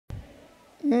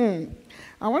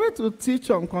I wanted to teach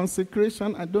on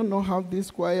consecration. I don't know how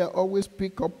this choir always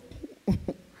pick up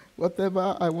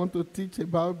whatever I want to teach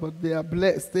about, but they are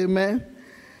blessed. Amen.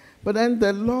 But then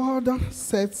the Lord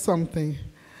said something,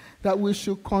 that we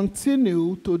should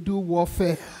continue to do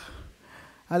warfare.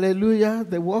 Hallelujah.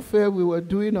 The warfare we were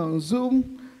doing on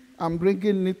Zoom, I'm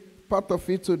bringing part of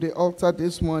it to the altar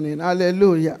this morning.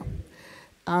 Hallelujah.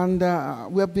 And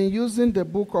we have been using the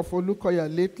book of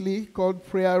Olukoya lately called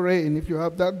Prayer Rain. If you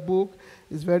have that book,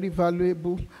 it's very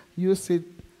valuable. Use it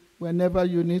whenever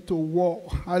you need to war.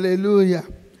 Hallelujah.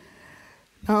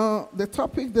 Now, the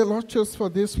topic the Lord chose for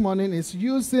this morning is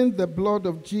using the blood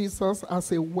of Jesus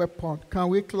as a weapon. Can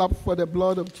we clap for the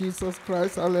blood of Jesus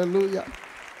Christ? Hallelujah.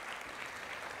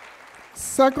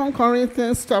 2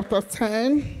 Corinthians chapter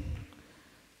 10,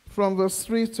 from verse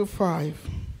 3 to 5.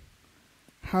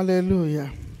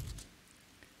 Hallelujah.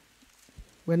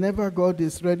 Whenever God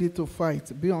is ready to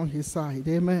fight, be on his side.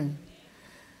 Amen.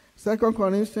 2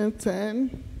 Corinthians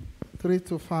 10, 3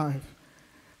 to 5.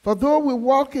 For though we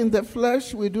walk in the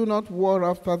flesh, we do not war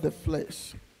after the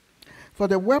flesh. For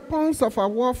the weapons of our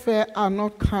warfare are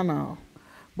not carnal,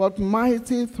 but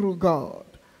mighty through God,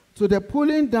 to the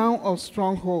pulling down of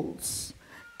strongholds,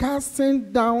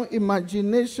 casting down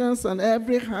imaginations and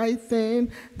every high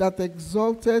thing that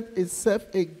exalted itself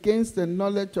against the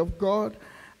knowledge of God,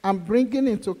 and bringing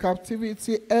into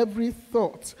captivity every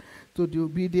thought to the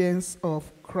obedience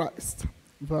of Christ.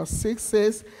 Verse 6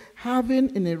 says,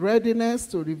 having in a readiness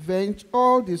to revenge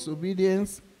all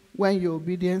disobedience when your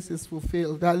obedience is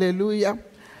fulfilled. Hallelujah.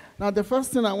 Now, the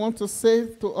first thing I want to say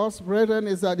to us, brethren,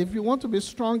 is that if you want to be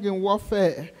strong in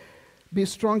warfare, be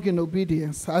strong in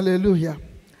obedience. Hallelujah.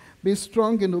 Be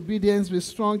strong in obedience, be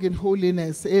strong in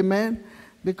holiness. Amen.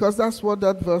 Because that's what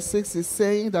that verse 6 is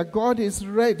saying, that God is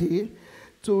ready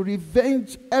to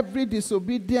revenge every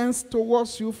disobedience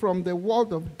towards you from the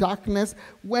world of darkness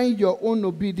when your own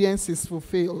obedience is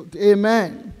fulfilled.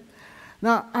 Amen.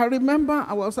 Now, I remember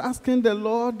I was asking the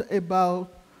Lord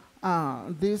about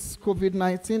this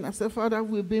COVID-19. I said, Father,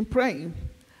 we've been praying.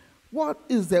 What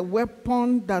is the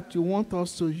weapon that you want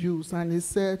us to use? And he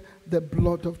said, the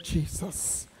blood of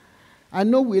Jesus. I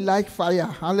know we like fire.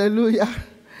 Hallelujah.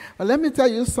 But let me tell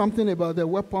you something about the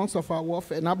weapons of our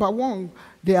warfare. Number one,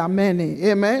 there are many.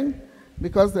 Amen.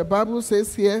 Because the Bible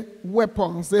says here,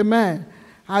 weapons. Amen.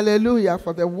 Hallelujah.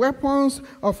 For the weapons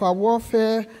of our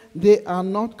warfare, they are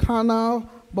not carnal,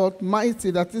 but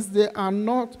mighty. That is, they are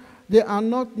not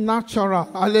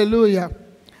natural. Hallelujah.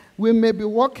 We may be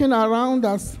walking around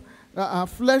as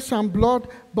flesh and blood,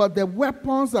 but the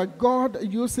weapons that God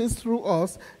uses through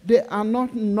us, they are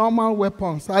not normal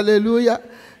weapons. Hallelujah.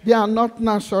 They are not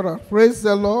natural. Praise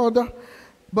the Lord.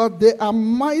 But they are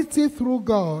mighty through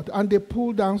God, and they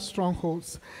pull down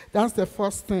strongholds. That's the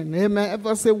first thing. Amen.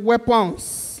 Ever say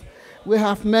weapons? We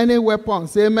have many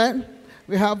weapons. Amen.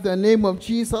 We have the name of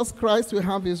Jesus Christ. We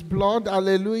have his blood.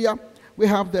 Hallelujah. We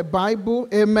have the Bible.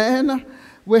 Amen.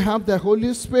 We have the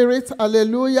Holy Spirit.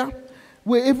 Hallelujah.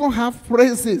 We even have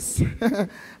praises.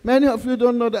 Many of you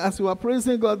don't know that as we were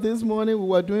praising God this morning, we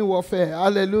were doing warfare.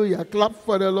 Hallelujah. Clap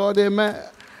for the Lord. Amen.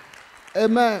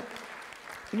 Amen.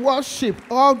 Worship.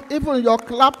 Even your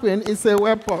clapping is a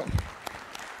weapon.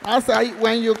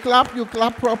 When you clap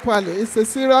properly. It's a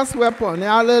serious weapon.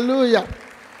 Hallelujah.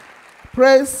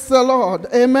 Praise the Lord.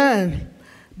 Amen.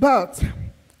 But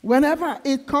whenever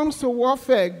it comes to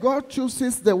warfare, God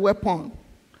chooses the weapon.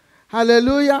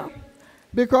 Hallelujah.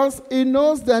 Because he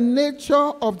knows the nature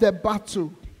of the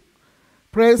battle.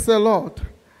 Praise the Lord.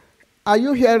 Are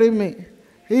you hearing me?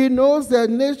 He knows the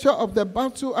nature of the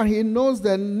battle, and he knows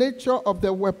the nature of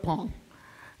the weapon.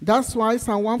 That's why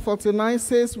Psalm 149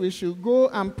 says we should go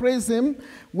and praise him.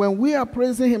 When we are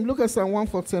praising him, look at Psalm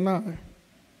 149.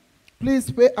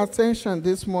 Please pay attention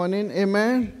this morning.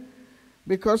 Amen.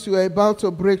 Because you are about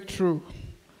to break through.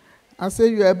 I say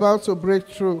you are about to break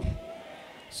through.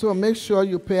 So make sure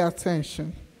you pay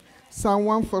attention. Psalm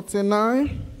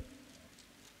 149.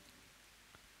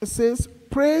 It says,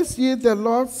 praise ye the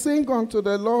Lord, sing unto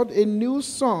the Lord a new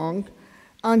song,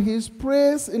 and his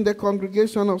praise in the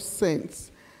congregation of saints.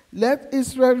 Let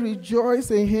Israel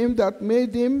rejoice in him that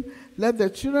made him. Let the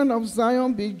children of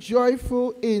Zion be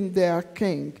joyful in their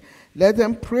king. Let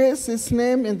them praise his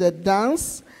name in the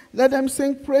dance. Let them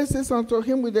sing praises unto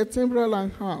him with the timbrel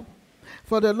and harp.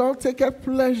 For the Lord taketh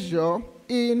pleasure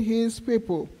in his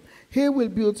people. He will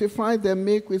beautify the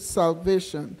meek with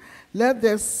salvation. Let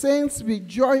the saints be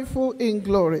joyful in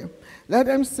glory. Let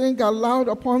them sing aloud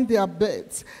upon their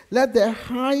beds. Let the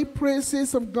high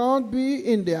praises of God be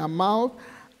in their mouth,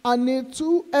 and a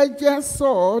two-edged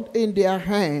sword in their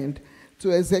hand,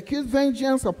 to execute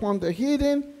vengeance upon the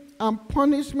hidden and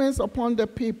punishments upon the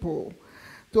people,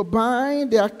 to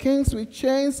bind their kings with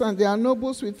chains and their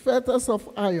nobles with fetters of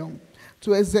iron,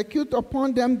 to execute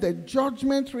upon them the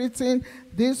judgment written,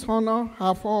 this honor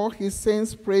have all his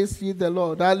saints, praise ye the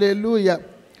Lord. Hallelujah.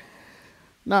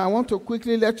 Now, I want to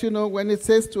quickly let you know, when it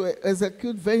says to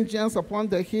execute vengeance upon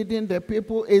the hidden, the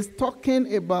people, is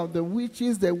talking about the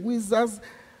witches, the wizards,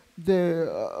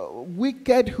 the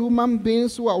wicked human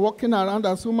beings who are walking around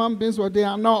as human beings, but they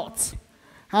are not.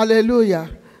 Hallelujah.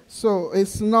 So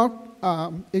it's not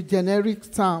a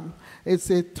generic term. It's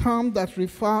a term that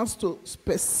refers to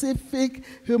specific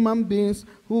human beings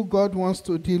who God wants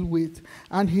to deal with,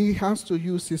 and he has to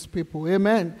use his people.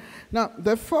 Amen. Now,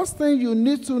 the first thing you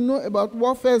need to know about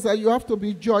warfare is that you have to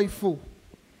be joyful.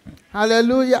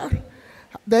 Hallelujah.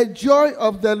 The joy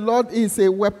of the Lord is a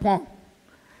weapon.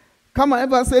 Come on,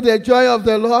 everybody say, the joy of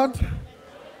the Lord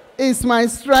is my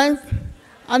strength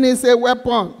and it's a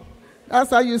weapon. That's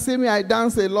how you see me, I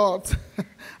dance a lot.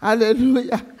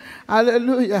 Hallelujah.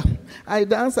 Hallelujah. I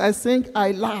dance, I sing,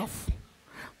 I laugh.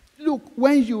 Look,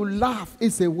 when you laugh,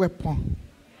 it's a weapon.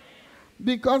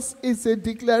 Because it's a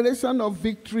declaration of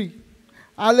victory.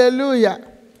 Hallelujah.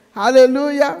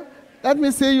 Hallelujah. Let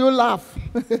me see you laugh.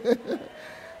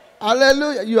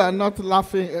 Hallelujah. You are not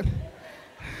laughing.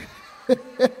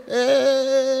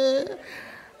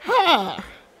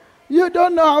 You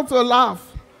don't know how to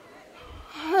laugh.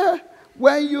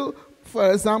 When you,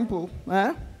 for example,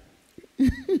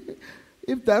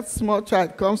 if that small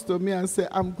child comes to me and say,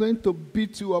 I'm going to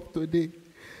beat you up today,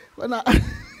 when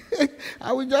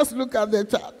I will just look at the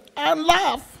child and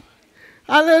laugh.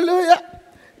 Hallelujah.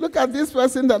 Look at this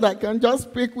person that I can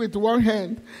just pick with one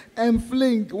hand and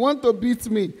fling, want to beat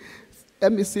me.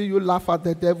 Let me see you laugh at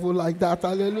the devil like that.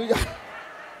 Hallelujah.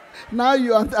 Now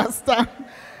you understand.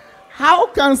 How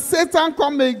can Satan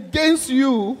come against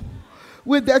you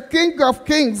with the King of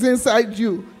Kings inside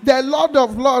you, the Lord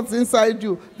of Lords inside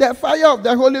you, the fire of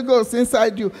the Holy Ghost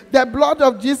inside you, the blood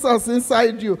of Jesus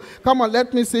inside you? Come on,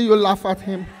 let me see you laugh at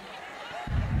him.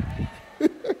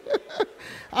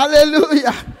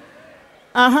 Hallelujah.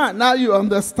 Now you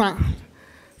understand.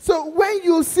 So when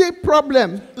you see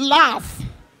problem, laugh.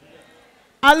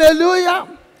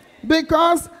 Hallelujah.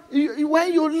 Because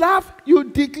when you laugh, you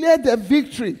declare the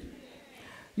victory.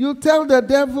 You tell the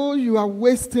devil you are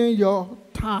wasting your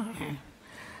time.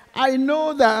 I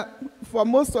know that for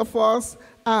most of us,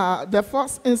 the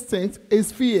first instinct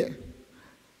is fear.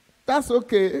 That's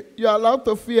okay. You're allowed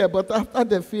to fear, but after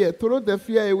the fear, throw the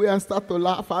fear away and start to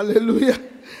laugh. Hallelujah.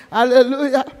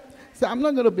 Hallelujah. So I'm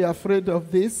not going to be afraid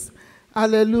of this.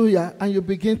 Hallelujah. And you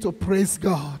begin to praise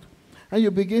God. And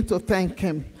you begin to thank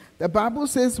him. The Bible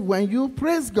says when you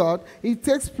praise God, he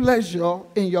takes pleasure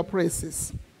in your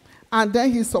praises. And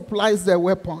then he supplies the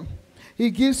weapon.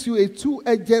 He gives you a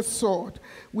two-edged sword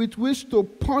with which to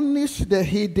punish the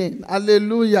hidden.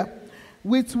 Hallelujah.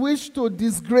 With which to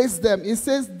disgrace them. He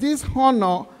says this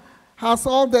honor has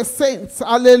all the saints.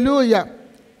 Hallelujah.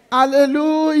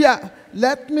 Hallelujah.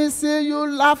 Let me see you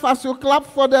laugh as you clap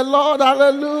for the Lord.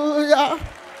 Hallelujah.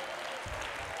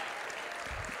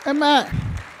 Amen.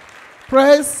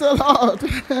 Praise the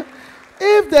Lord.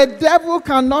 If the devil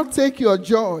cannot take your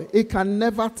joy, he can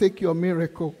never take your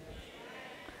miracle.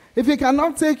 If he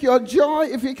cannot take your joy,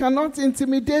 if he cannot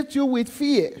intimidate you with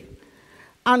fear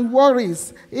and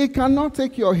worries, he cannot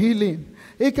take your healing.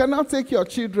 He cannot take your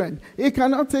children. He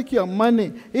cannot take your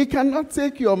money. He cannot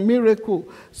take your miracle.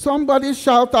 Somebody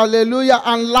shout hallelujah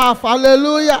and laugh.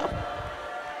 Hallelujah.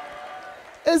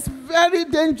 It's very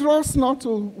dangerous not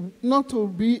to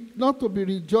be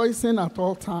rejoicing at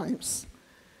all times.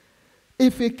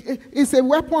 If it's a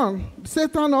weapon,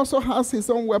 Satan also has his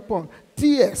own weapon.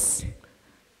 Tears,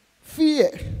 fear,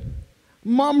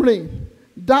 murmuring,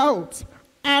 doubt,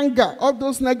 anger, all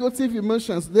those negative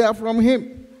emotions, they are from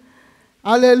him.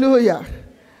 Hallelujah.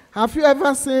 Have you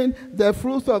ever seen the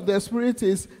fruit of the Spirit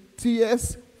is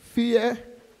tears, fear,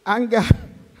 anger?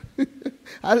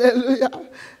 Hallelujah.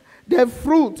 The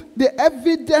fruit, the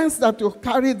evidence that you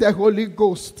carry the Holy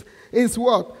Ghost is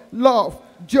what? Love,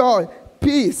 joy,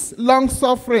 peace,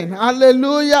 long-suffering.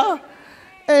 Hallelujah.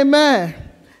 Amen.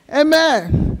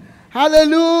 Amen.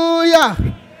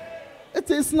 Hallelujah. It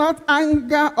is not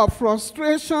anger or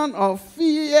frustration or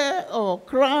fear or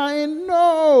crying.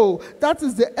 No. That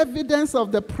is the evidence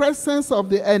of the presence of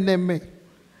the enemy.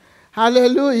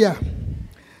 Hallelujah.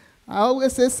 I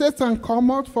always say, Satan,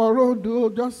 come out for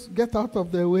road, just get out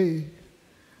of the way.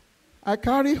 I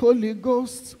carry Holy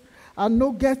Ghost. I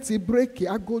no get it break it.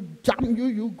 I go jam you,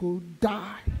 you go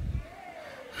die.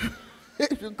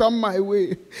 If you come my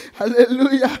way.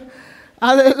 Hallelujah.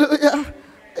 Hallelujah.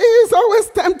 He is always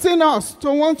tempting us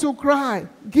to want to cry,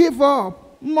 give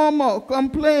up, murmur,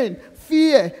 complain,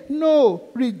 fear. No,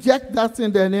 reject that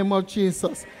in the name of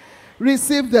Jesus.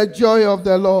 Receive the joy of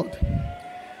the Lord.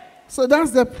 So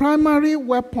that's the primary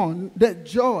weapon, the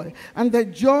joy. And the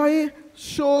joy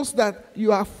shows that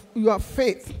you have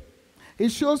faith. It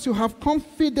shows you have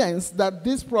confidence that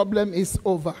this problem is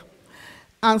over.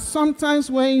 And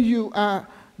sometimes when you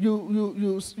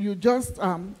just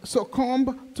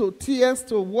succumb to tears,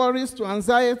 to worries, to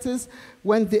anxieties,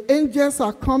 when the angels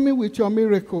are coming with your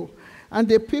miracle, and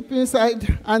they peep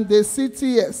inside and they see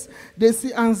tears, they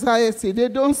see anxiety, they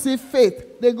don't see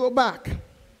faith, they go back.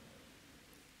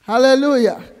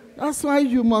 Hallelujah. That's why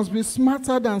you must be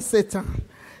smarter than Satan.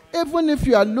 Even if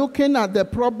you are looking at the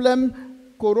problem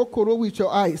koro with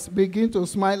your eyes, begin to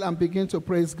smile and begin to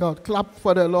praise God. Clap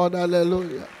for the Lord.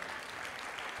 Hallelujah.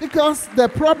 Because the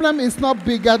problem is not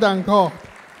bigger than God.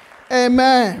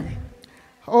 Amen.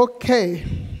 Okay.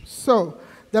 So,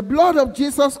 the blood of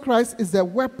Jesus Christ is the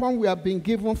weapon we have been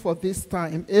given for this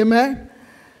time. Amen.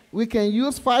 We can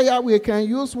use fire, we can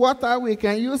use water, we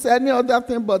can use any other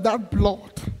thing, but that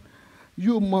blood,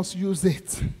 you must use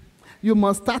it. You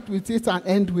must start with it and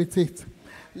end with it.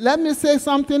 Let me say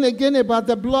something again about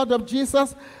the blood of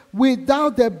Jesus.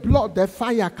 Without the blood, the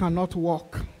fire cannot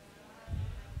work.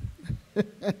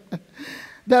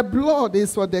 The blood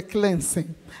is for the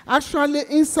cleansing. Actually,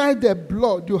 inside the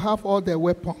blood, you have all the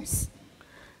weapons.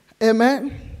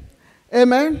 Amen?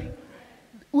 Amen?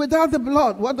 Without the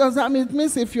blood, what does that mean? It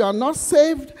means if you are not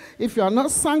saved, if you are not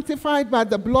sanctified by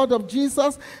the blood of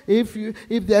Jesus, if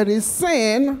there is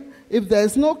sin, if there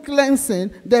is no cleansing,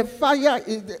 the fire,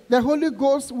 the Holy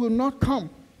Ghost will not come.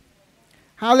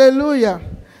 Hallelujah.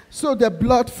 So the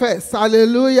blood first.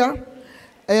 Hallelujah.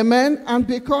 Amen. And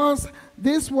because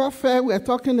this warfare we're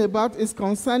talking about is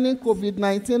concerning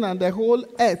COVID-19 and the whole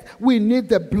earth, we need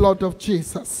the blood of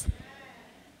Jesus.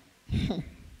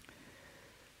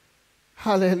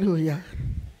 Hallelujah.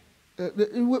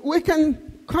 We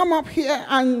can come up here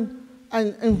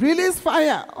and release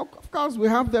fire. Of course, we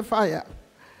have the fire.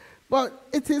 But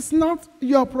it is not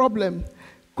your problem.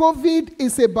 COVID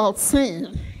is about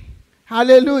sin.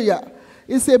 Hallelujah.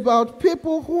 It's about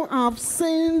people who have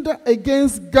sinned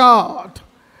against God.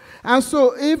 And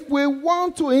so if we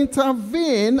want to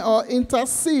intervene or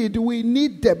intercede, we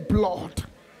need the blood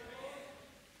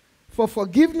for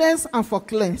forgiveness and for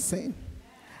cleansing.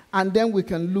 And then we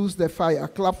can lose the fire.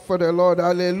 Clap for the Lord.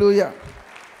 Hallelujah.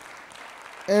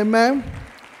 Amen.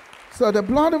 So the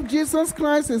blood of Jesus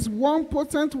Christ is one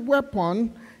potent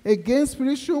weapon against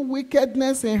spiritual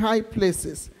wickedness in high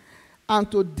places and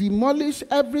to demolish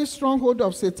every stronghold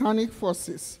of satanic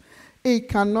forces. It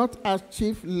cannot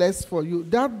achieve less for you.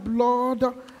 That blood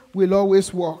will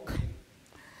always work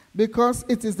because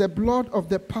it is the blood of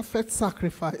the perfect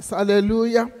sacrifice.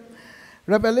 Hallelujah.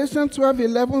 Revelation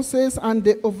 12:11 says, and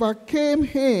they overcame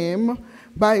him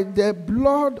by the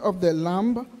blood of the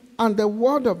Lamb and the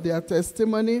word of their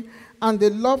testimony, and they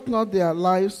loved not their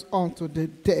lives unto the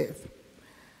death.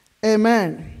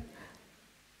 Amen.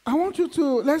 I want you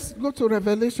to, let's go to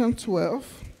Revelation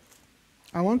 12.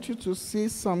 I want you to see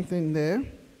something there.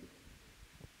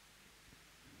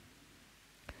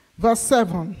 Verse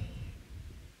 7.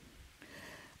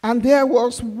 And there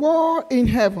was war in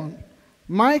heaven.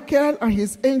 Michael and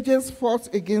his angels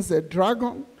fought against the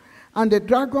dragon, and the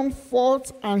dragon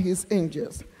fought and his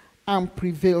angels, and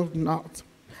prevailed not.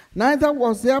 Neither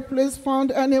was their place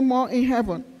found any more in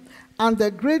heaven. And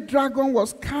the great dragon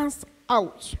was cast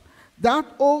out, that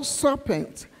old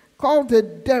serpent called the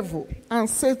devil and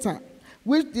Satan,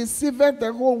 which deceiveth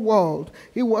the whole world.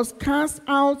 He was cast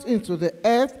out into the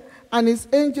earth, and his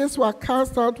angels were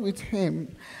cast out with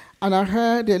him. And I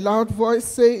heard a loud voice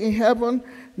say in heaven,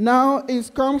 now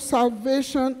is come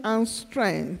salvation and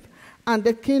strength, and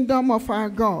the kingdom of our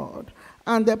God,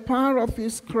 and the power of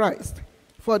his Christ.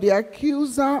 For the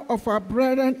accuser of our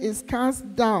brethren is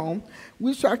cast down,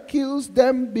 which accused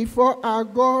them before our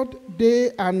God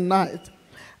day and night.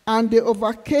 And they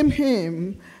overcame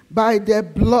him by the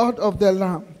blood of the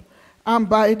Lamb, and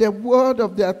by the word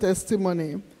of their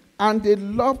testimony, and they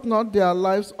loved not their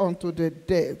lives unto the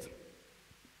death.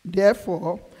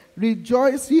 Therefore,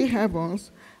 rejoice ye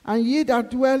heavens, and ye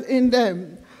that dwell in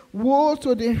them. Woe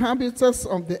to the inhabitants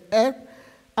of the earth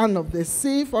and of the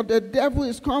sea, for the devil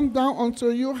is come down unto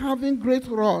you having great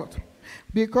wrath,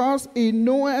 because he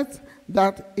knoweth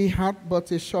that he hath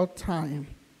but a short time.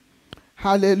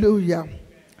 Hallelujah.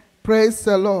 Praise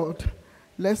the Lord.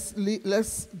 Let's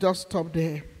just stop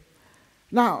there.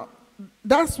 Now,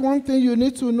 that's one thing you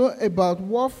need to know about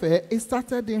warfare. It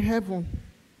started in heaven.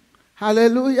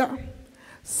 Hallelujah.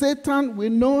 Satan, we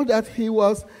know that he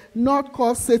was not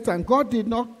called Satan. God did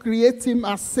not create him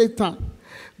as Satan.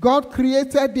 God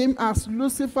created him as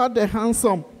Lucifer the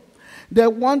handsome, the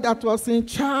one that was in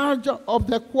charge of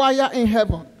the choir in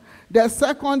heaven, the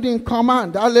second in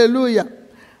command. Hallelujah.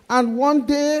 And one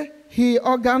day, he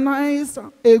organized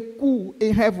a coup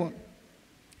in heaven.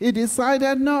 He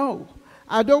decided, no,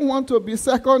 I don't want to be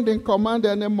second in command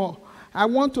anymore. I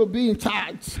want to be in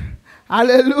charge.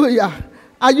 Hallelujah.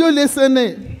 Are you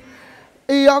listening?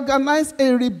 He organized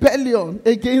a rebellion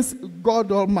against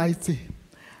God Almighty.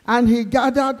 And he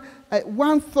gathered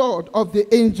 1/3 of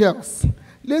the angels.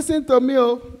 Listen to me.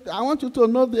 I want you to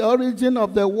know the origin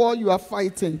of the war you are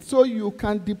fighting, so you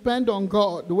can depend on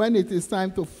God when it is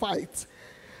time to fight.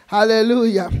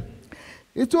 Hallelujah.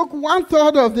 He took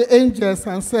 1/3 of the angels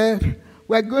and said,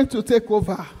 we're going to take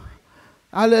over.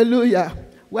 Hallelujah.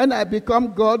 When I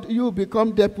become God, you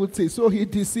become deputy. So he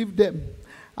deceived them.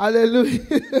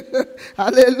 Hallelujah.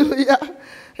 Hallelujah.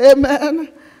 Amen.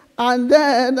 And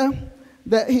then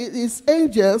his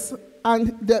angels,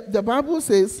 and the Bible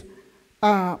says,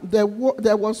 there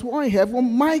was one in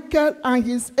heaven, Michael and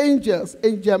his angels,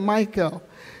 Angel Michael,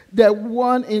 the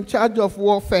one in charge of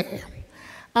warfare.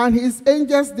 And his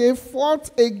angels, they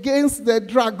fought against the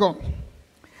dragon.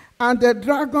 And the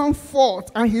dragon fought,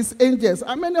 and his angels.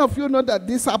 How many of you know that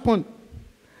this happened?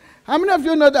 How many of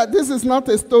you know that this is not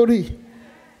a story?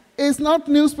 It's not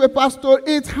newspaper story.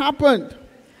 It happened.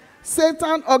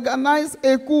 Satan organized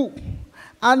a coup.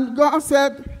 And God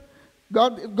said,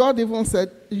 God even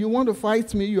said, you want to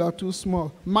fight me, you are too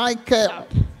small. Michael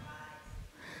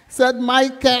said,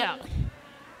 Michael,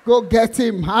 go get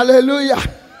him. Hallelujah.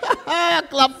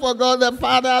 Clap for God the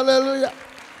Father. Hallelujah.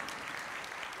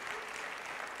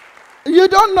 You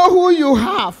don't know who you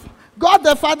have. God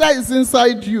the Father is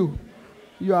inside you.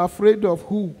 You are afraid of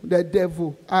who? The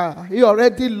devil. He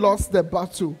already lost the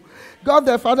battle. God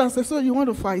the Father says, so you want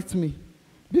to fight me?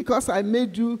 Because I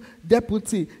made you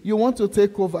deputy. You want to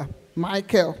take over.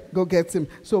 Michael, go get him.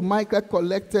 So Michael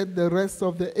collected the rest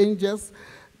of the angels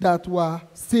that were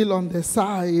still on the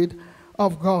side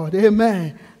of God.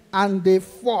 Amen. And they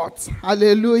fought.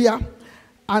 Hallelujah.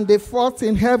 And they fought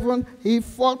in heaven. He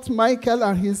fought Michael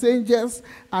and his angels.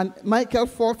 And Michael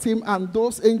fought him, and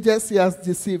those angels he has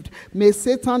deceived. May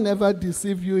Satan never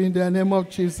deceive you in the name of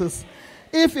Jesus.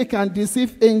 If he can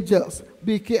deceive angels,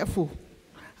 be careful.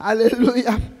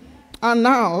 Hallelujah.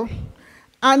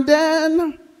 And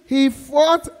then he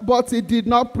fought, but he did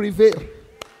not prevail.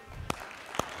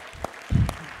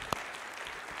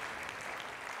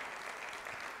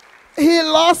 He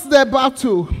lost the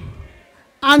battle.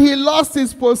 And he lost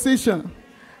his position.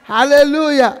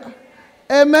 Hallelujah.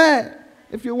 Amen.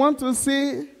 If you want to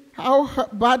see how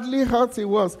badly hurt he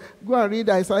was, go and read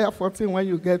Isaiah 14 when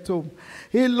you get home.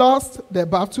 He lost the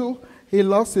battle. He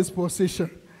lost his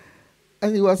position.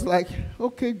 And he was like,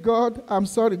 okay, God, I'm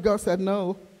sorry. God said,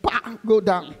 no, bah, go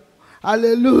down.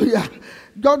 Hallelujah.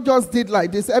 God just did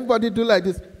like this. Everybody do like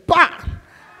this. Bah!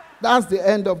 That's the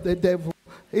end of the devil.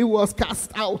 He was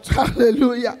cast out,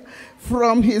 hallelujah,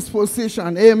 from his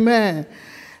position. Amen.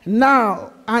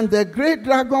 Now, and the great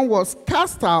dragon was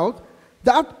cast out,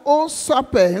 that old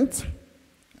serpent.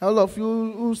 All of you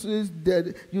who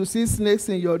you see snakes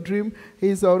in your dream,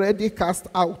 he's already cast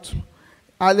out.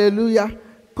 Hallelujah.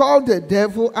 Called the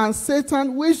devil and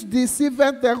Satan, which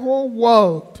deceiveth the whole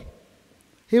world.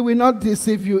 He will not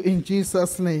deceive you in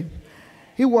Jesus' name.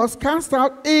 He was cast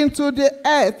out into the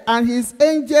earth, and his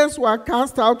angels were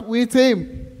cast out with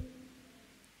him.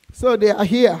 So they are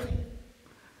here.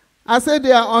 I said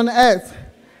they are on earth.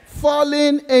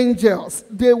 Fallen angels.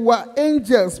 They were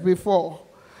angels before.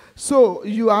 So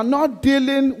you are not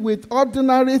dealing with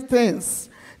ordinary things.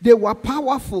 They were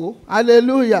powerful.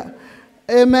 Hallelujah.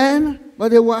 Amen.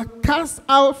 But they were cast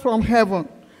out from heaven.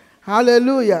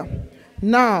 Hallelujah.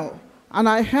 Now, and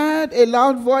I heard a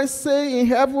loud voice say in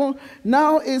heaven,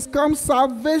 now is come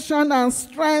salvation and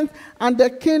strength and the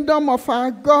kingdom of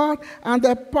our God and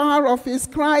the power of his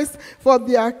Christ, for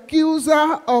the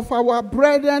accuser of our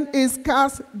brethren is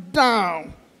cast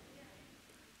down.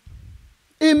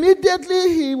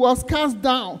 Immediately he was cast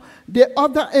down, the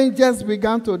other angels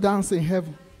began to dance in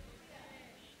heaven.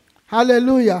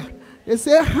 Hallelujah. They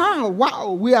say, how?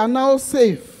 Wow, we are now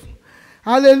safe.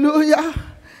 Hallelujah.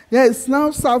 There is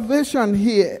now salvation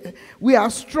here. We are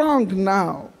strong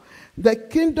now. The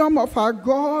kingdom of our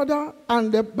God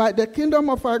and by the kingdom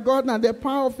of our God and the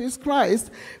power of his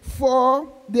Christ, for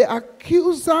the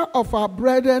accuser of our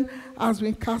brethren has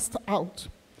been cast out.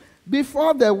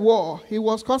 Before the war, he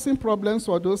was causing problems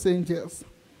for those angels.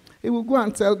 He would go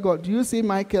and tell God, do you see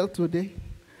Michael today?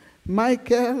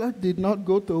 Michael did not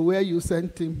go to where you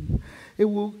sent him.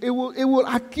 It will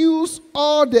accuse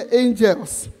all the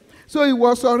angels. So he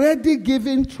was already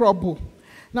giving trouble.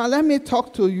 Now let me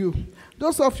talk to you.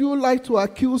 Those of you who like to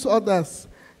accuse others,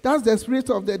 that's the spirit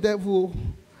of the devil.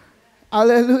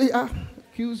 Hallelujah.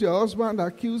 Accuse your husband,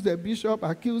 accuse the bishop,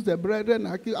 accuse the brethren,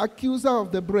 accuser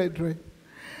of the brethren.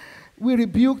 We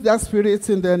rebuke that spirit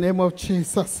in the name of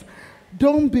Jesus.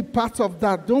 Don't be part of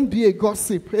that. Don't be a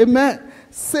gossip. Amen.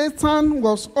 Satan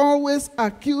was always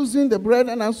accusing the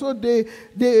brethren, and so they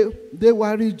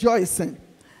were rejoicing.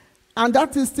 And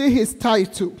that is still his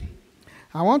title.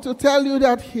 I want to tell you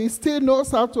that he still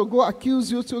knows how to go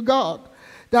accuse you to God.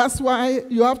 That's why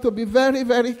you have to be very,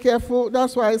 very careful.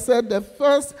 That's why I said the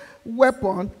first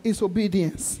weapon is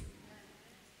obedience.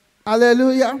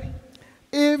 Hallelujah.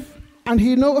 And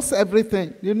he knows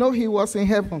everything. You know he was in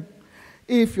heaven.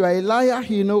 If you are a liar,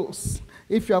 he knows.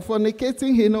 If you are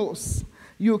fornicating, he knows.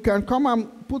 You can come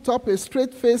and put up a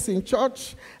straight face in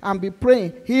church and be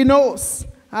praying. He knows.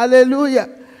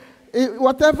 Hallelujah.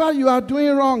 Whatever you are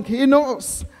doing wrong, he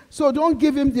knows. So don't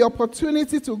give him the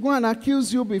opportunity to go and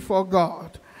accuse you before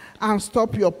God and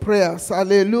stop your prayers.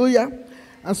 Hallelujah.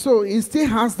 And so he still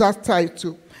has that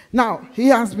title. Now, he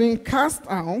has been cast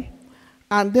out,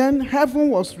 and then heaven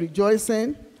was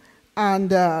rejoicing, and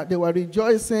they were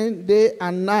rejoicing day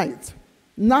and night.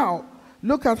 Now,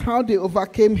 look at how they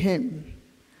overcame him.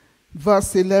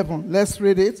 Verse 11, let's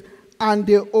read it. And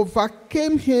they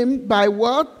overcame him by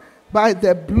what? By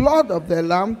the blood of the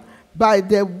Lamb, by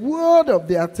the word of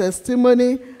their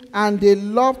testimony, and they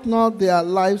loved not their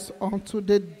lives unto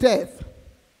the death.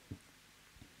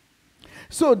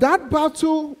 So that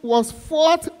battle was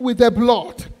fought with the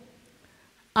blood.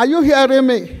 Are you hearing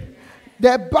me?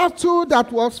 The battle that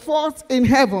was fought in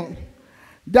heaven,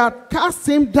 that cast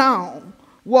him down,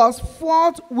 was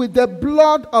fought with the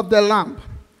blood of the Lamb.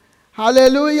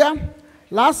 Hallelujah.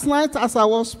 Last night as I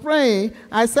was praying,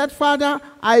 I said, Father,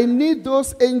 I need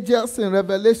those angels in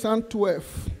Revelation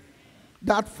 12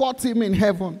 that fought him in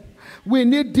heaven. We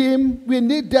need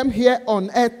them here on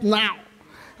earth now.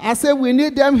 I said, we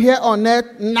need them here on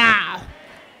earth now,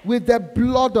 with the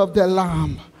blood of the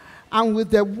Lamb and with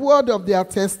the word of their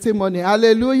testimony.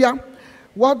 Hallelujah.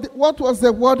 What was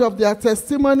the word of their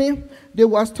testimony? They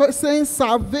were saying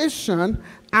salvation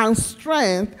and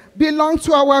strength belong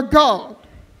to our God.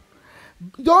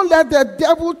 Don't let the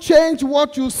devil change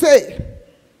what you say.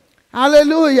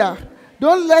 Hallelujah.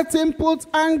 Don't let him put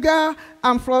anger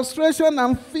and frustration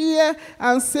and fear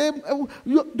and say,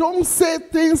 don't say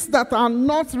things that are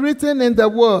not written in the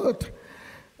word.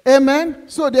 Amen.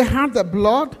 So they had the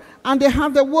blood and they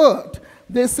had the word.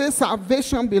 They say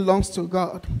salvation belongs to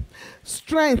God.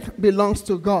 Strength belongs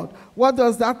to God. What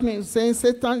does that mean? Saying,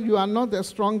 Satan, you are not the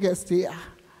strongest here.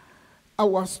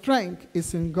 Our strength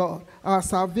is in God. Our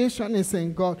salvation is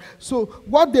in God. So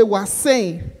what they were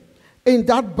saying in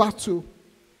that battle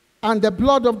and the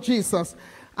blood of Jesus,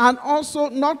 and also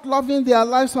not loving their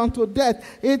lives unto death,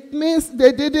 it means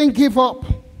they didn't give up.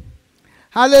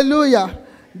 Hallelujah.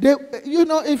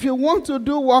 If you want to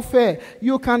do warfare,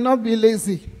 you cannot be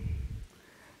lazy.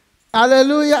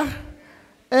 Hallelujah.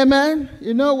 Amen.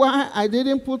 You know why I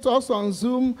didn't put us on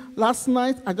Zoom last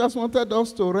night? I just wanted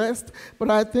us to rest.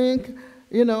 But I think,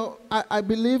 I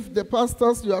believe the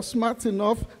pastors, you are smart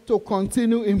enough to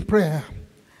continue in prayer.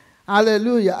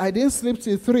 Hallelujah. I didn't sleep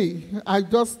till 3. I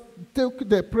just took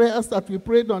the prayers that we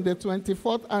prayed on the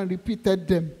 24th and repeated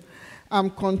them.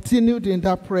 And continued in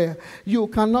that prayer. You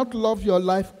cannot love your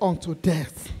life unto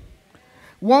death.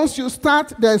 Once you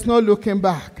start, there is no looking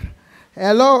back.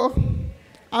 Hello?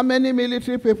 How many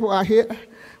military people are here?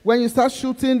 When you start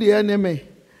shooting the enemy.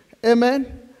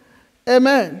 Amen?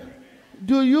 Amen.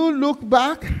 Do you look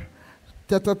back?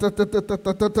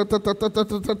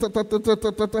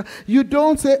 You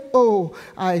don't say, oh,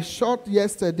 I shot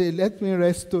yesterday, let me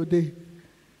rest today.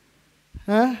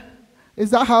 Huh? Is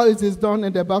that how it is done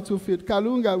in the battlefield?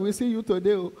 Kalunga, we see you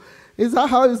today. Oh. Is that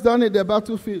how it's done in the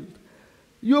battlefield?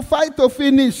 You fight to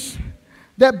finish.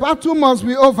 The battle must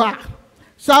be over.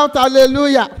 Shout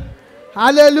hallelujah.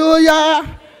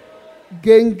 Hallelujah.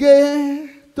 Genge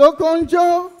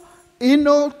tokonjo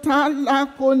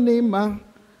inotala konema.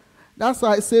 That's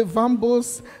why I say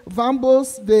vambos,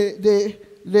 they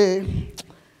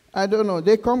I don't know,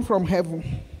 they come from heaven.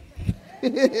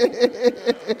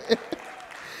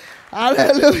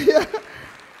 Hallelujah.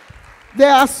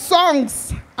 Their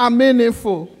songs are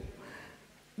meaningful.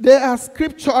 They are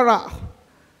scriptural.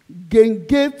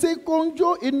 Gengete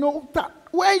konjo inota.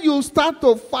 When you start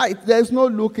to fight, there's no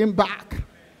looking back.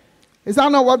 Is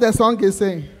that not what the song is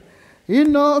saying?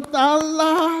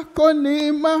 Inotala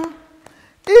konima.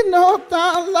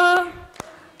 Inotala.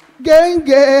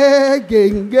 Genge,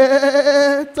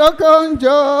 genge,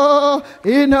 tokonjo,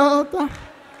 inota.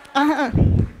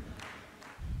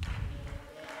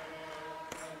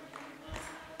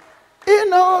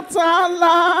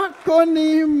 Inotala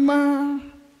konima.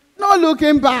 No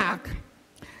looking back.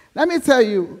 Let me tell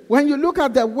you, when you look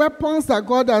at the weapons that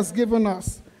God has given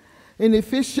us in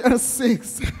Ephesians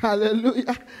 6,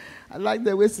 hallelujah. I like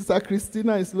the way Sister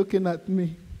Christina is looking at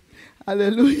me.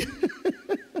 Hallelujah.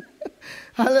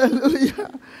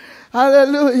 Hallelujah.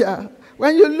 Hallelujah.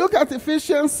 When you look at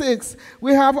Ephesians 6,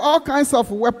 we have all kinds of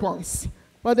weapons,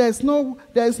 but there's no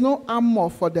armor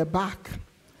for the back.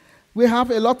 We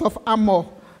have a lot of armor.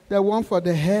 The one for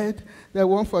the head, the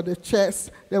one for the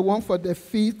chest, the one for the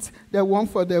feet, the one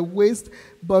for the waist,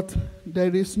 but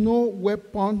there is no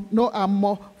weapon, no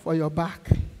armor for your back.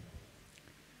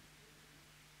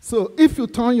 So if you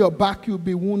turn your back, you'll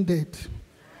be wounded.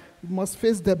 You must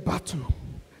face the battle.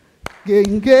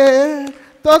 Genge,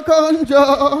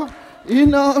 tokonjo,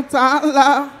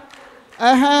 inotala,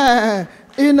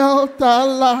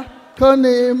 inotala,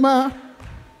 konema.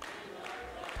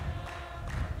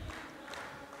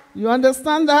 You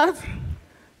understand that?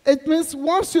 It means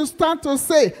once you start to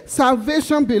say,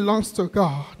 salvation belongs to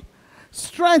God,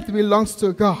 strength belongs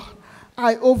to God,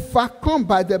 I overcome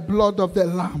by the blood of the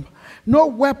Lamb. No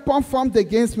weapon formed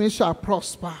against me shall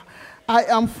prosper. I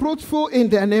am fruitful in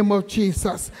the name of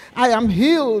Jesus. I am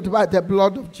healed by the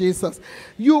blood of Jesus.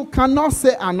 You cannot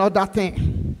say another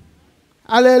thing.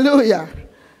 Hallelujah.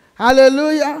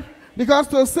 Hallelujah. Because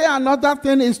to say another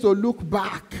thing is to look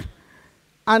back.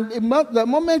 And the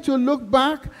moment you look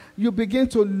back, you begin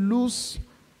to lose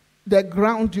the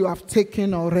ground you have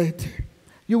taken already.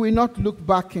 You will not look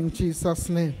back in Jesus'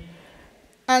 name.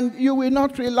 And you will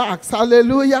not relax.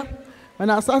 Hallelujah. When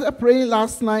I started praying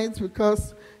last night,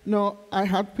 because I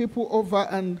had people over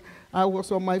and I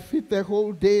was on my feet the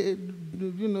whole day.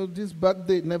 This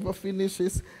birthday never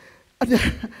finishes.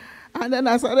 And then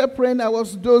I started praying. I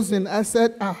was dozing. I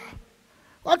said,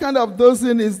 what kind of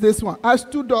dozing is this one? I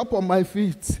stood up on my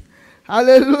feet.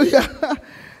 Hallelujah.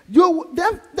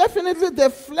 Definitely the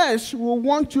flesh will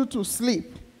want you to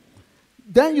sleep.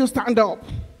 Then you stand up.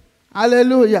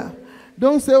 Hallelujah.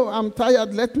 Don't say, I'm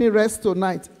tired, let me rest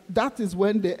tonight. That is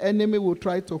when the enemy will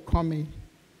try to come in,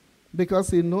 because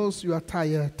he knows you are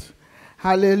tired.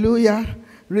 Hallelujah.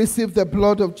 Receive the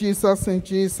blood of Jesus in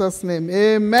Jesus' name.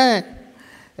 Amen.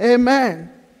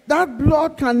 Amen. That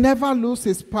blood can never lose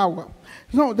its power.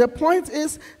 No, the point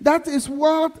is, that is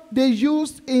what they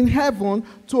used in heaven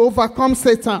to overcome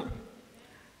Satan.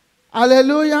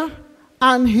 Hallelujah.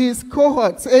 And his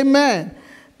cohorts. Amen.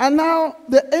 And now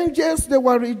the angels, they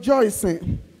were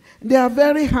rejoicing. They are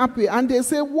very happy. And they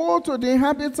say, woe to the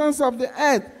inhabitants of the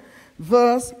earth.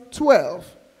 Verse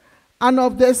 12. And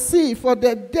of the sea, for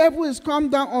the devil is come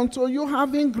down unto you,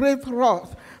 having great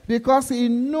wrath, because he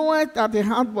knoweth that he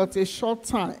had but a short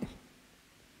time.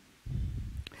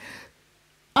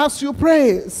 As you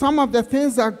pray, some of the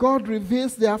things that God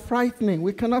reveals, they are frightening.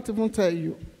 We cannot even tell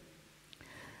you.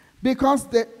 Because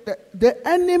the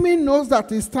enemy knows that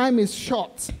his time is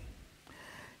short.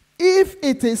 If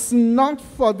it is not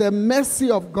for the mercy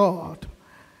of God,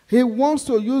 he wants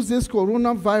to use this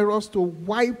coronavirus to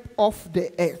wipe off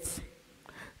the earth,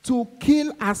 to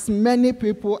kill as many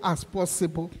people as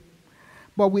possible.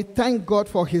 But we thank God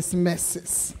for his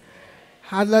mercies.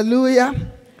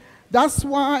 Hallelujah. That's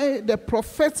why the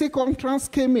prophetic entrance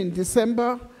came in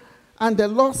December, and the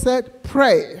Lord said,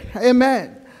 pray.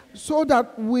 Amen. So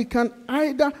that we can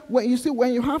either, when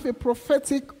you have a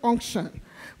prophetic unction,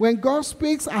 when God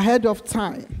speaks ahead of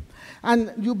time,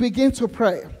 and you begin to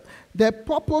pray, the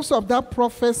purpose of that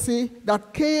prophecy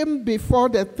that came before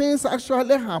the things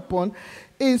actually happen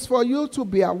is for you to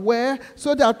be aware,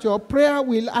 so that your prayer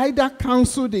will either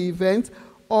cancel the event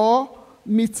or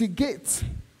mitigate.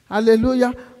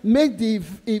 Hallelujah. Make the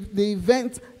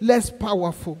event less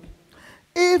powerful.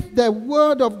 If the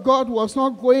word of God was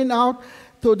not going out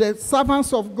to the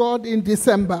servants of God in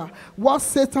December, what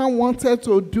Satan wanted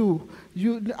to do,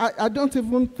 I don't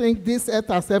even think this earth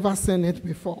has ever seen it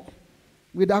before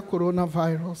with that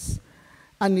coronavirus.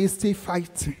 And he's still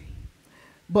fighting.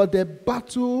 But the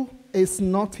battle is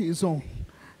not his own.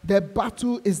 The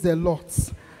battle is the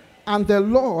Lord's. And the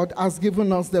Lord has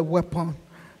given us the weapon.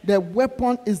 The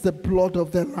weapon is the blood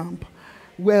of the Lamb.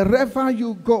 Wherever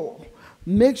you go,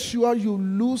 make sure you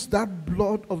lose that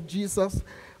blood of Jesus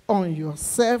on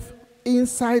yourself,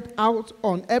 inside out,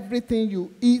 on everything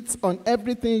you eat, on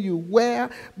everything you wear.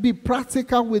 Be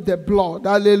practical with the blood.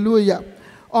 Hallelujah.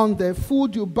 On the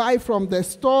food you buy from the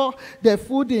store, the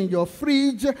food in your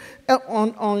fridge,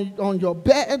 on your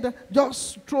bed,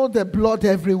 just throw the blood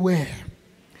everywhere.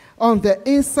 on the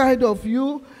inside of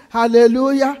you.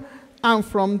 Hallelujah. And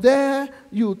from there,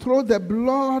 you throw the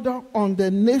blood on the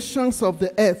nations of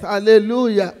the earth.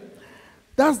 Hallelujah.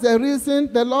 That's the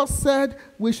reason the Lord said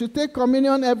we should take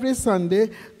communion every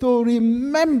Sunday, to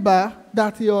remember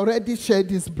that he already shed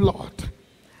his blood,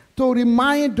 to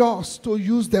remind us to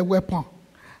use the weapon.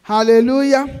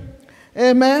 Hallelujah.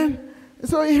 Amen.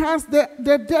 So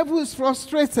the devil is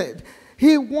frustrated.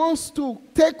 He wants to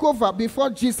take over before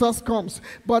Jesus comes.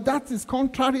 But that is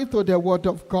contrary to the word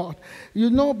of God.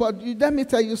 But let me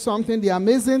tell you something. The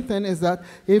amazing thing is that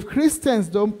if Christians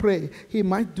don't pray, he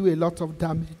might do a lot of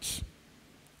damage.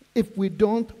 If we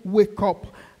don't wake up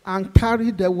and carry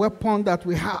the weapon that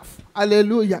we have,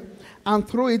 hallelujah, and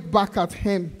throw it back at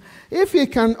him. If he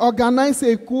can organize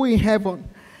a coup in heaven,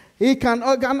 he can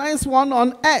organize one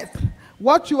on earth.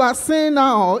 What you are saying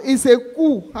now is a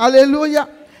coup,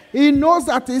 hallelujah. He knows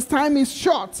that his time is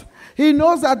short. He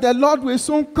knows that the Lord will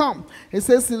soon come. He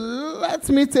says, let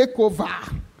me take over.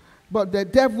 But the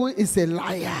devil is a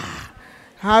liar.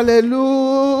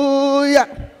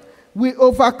 Hallelujah. We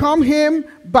overcome him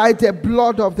by the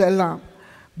blood of the Lamb,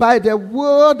 by the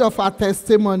word of our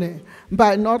testimony,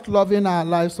 by not loving our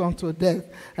lives unto death.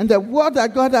 And the word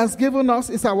that God has given us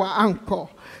is our anchor.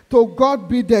 To God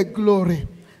be the glory,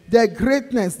 the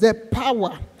greatness, the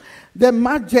power, the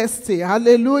majesty,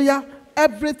 hallelujah.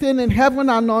 Everything in heaven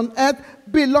and on earth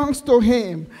belongs to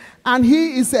him. And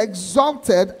he is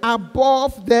exalted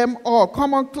above them all.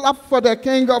 Come on, clap for the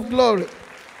King of glory.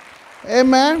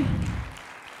 Amen.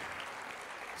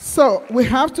 So we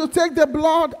have to take the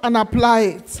blood and apply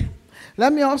it.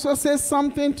 Let me also say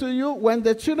something to you. When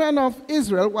the children of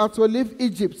Israel were to leave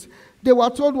Egypt, they were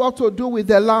told what to do with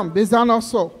the lamb. Is that not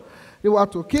so? They were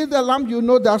to kill the lamb. You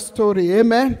know that story.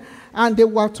 Amen. And they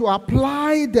were to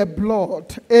apply the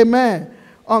blood, amen,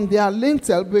 on their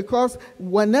lintel, because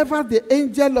whenever the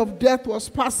angel of death was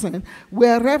passing,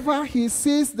 wherever he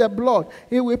sees the blood,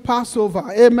 he will pass over,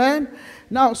 amen.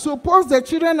 Now, suppose the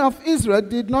children of Israel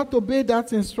did not obey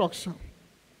that instruction.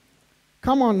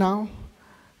 Come on now.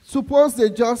 Suppose they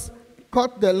just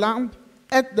cut the lamb,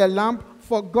 ate the lamb,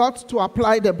 forgot to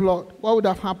apply the blood. What would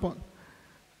have happened?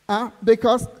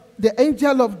 Because the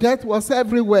angel of death was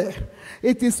everywhere.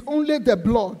 It is only the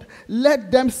blood. Let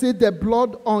them see the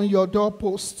blood on your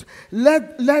doorpost.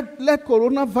 Let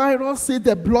coronavirus see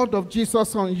the blood of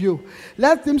Jesus on you.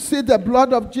 Let them see the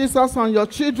blood of Jesus on your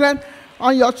children,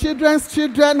 on your children's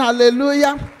children.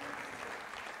 Hallelujah.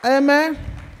 Amen.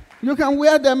 You can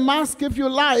wear the mask if you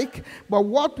like, but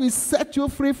what will set you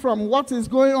free from what is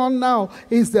going on now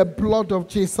is the blood of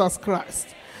Jesus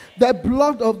Christ. The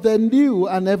blood of the new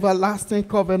and everlasting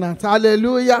covenant.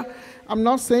 Hallelujah. I'm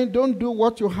not saying don't do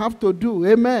what you have to do.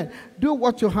 Amen. Do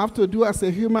what you have to do as a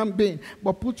human being,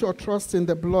 but put your trust in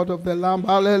the blood of the Lamb.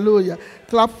 Hallelujah.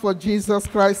 Clap for Jesus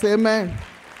Christ. Amen.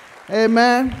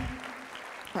 Amen.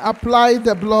 Apply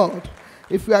the blood.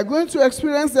 If we are going to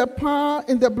experience the power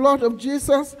in the blood of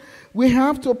Jesus, we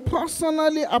have to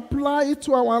personally apply it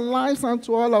to our lives and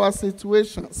to all our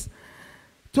situations.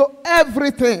 To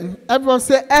everything. Everyone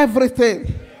say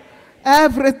everything.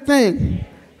 Everything.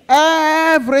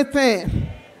 Everything.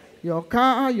 Your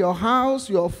car, your house,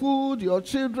 your food, your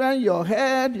children, your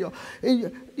head.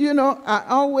 I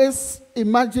always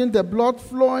imagine the blood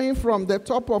flowing from the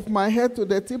top of my head to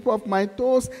the tip of my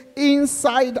toes,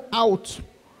 inside out.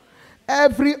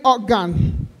 Every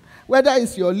organ, whether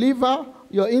it's your liver,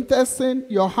 your intestine,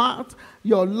 your heart,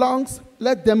 your lungs,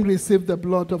 let them receive the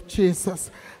blood of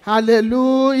Jesus.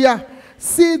 Hallelujah.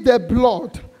 See the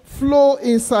blood flow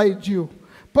inside you.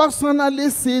 Personally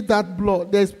see that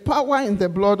blood. There's power in the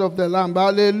blood of the Lamb.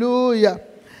 Hallelujah.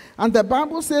 And the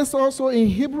Bible says also in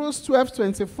Hebrews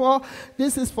 12:24,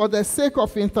 this is for the sake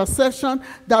of intercession,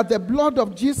 that the blood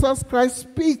of Jesus Christ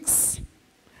speaks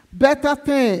better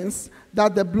things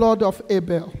than the blood of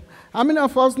Abel. How many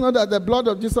of us know that the blood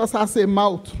of Jesus has a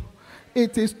mouth?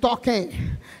 It is talking.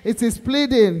 It is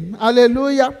pleading.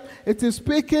 Hallelujah. It is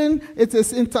speaking. It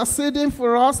is interceding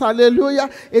for us. Hallelujah.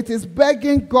 It is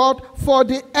begging God for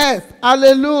the earth.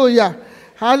 Hallelujah.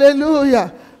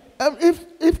 Hallelujah.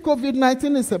 If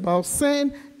COVID-19 is about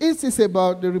sin, it is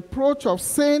about the reproach of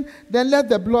sin, then let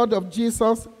the blood of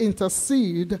Jesus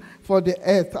intercede for the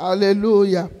earth.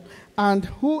 Hallelujah. And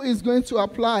who is going to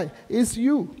apply? It's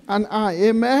you and I.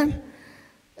 Amen.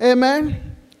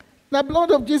 Amen. The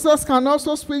blood of Jesus can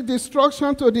also speak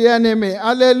destruction to the enemy.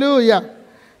 Hallelujah.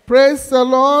 Praise the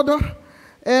Lord.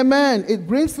 Amen. It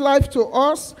brings life to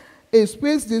us. It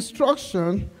speaks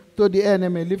destruction to the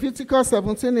enemy. Leviticus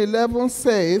 17:11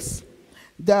 says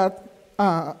that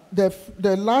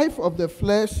the life of the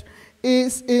flesh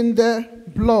is in the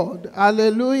blood.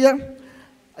 Hallelujah.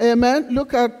 Amen.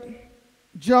 Look at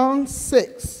John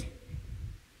 6.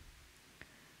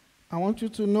 I want you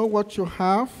to know what you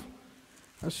have.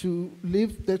 As you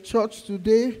leave the church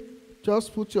today,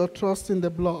 just put your trust in the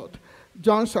blood.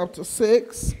 John chapter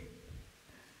 6,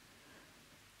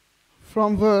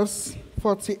 from verse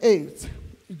 48.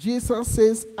 Jesus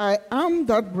says, I am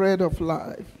that bread of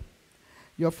life.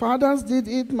 Your fathers did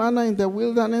eat manna in the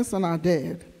wilderness and are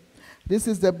dead. This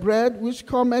is the bread which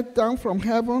cometh down from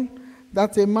heaven,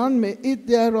 that a man may eat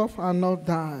thereof and not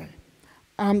die.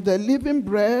 I am the living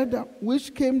bread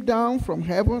which came down from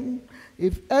heaven.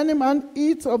 If any man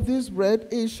eat of this bread,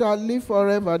 he shall live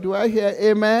forever. Do I hear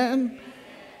amen?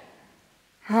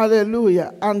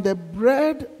 Hallelujah. And the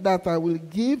bread that I will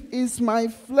give is my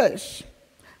flesh,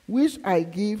 which I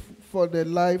give for the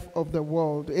life of the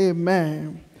world.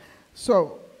 Amen.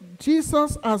 So,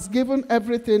 Jesus has given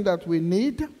everything that we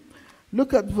need.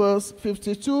 Look at verse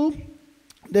 52.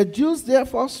 The Jews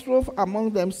therefore strove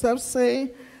among themselves,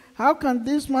 saying, how can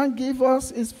this man give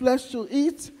us his flesh to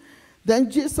eat?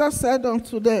 Then Jesus said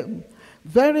unto them,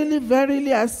 verily,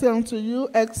 verily, I say unto you,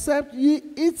 except ye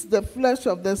eat the flesh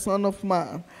of the Son of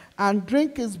Man and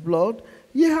drink his blood,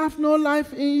 ye have no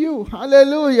life in you.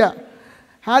 Hallelujah.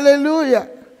 Hallelujah.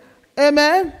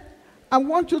 Amen. I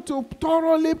want you to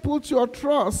thoroughly put your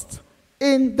trust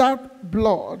in that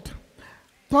blood.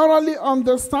 Thoroughly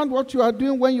understand what you are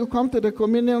doing when you come to the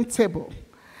communion table.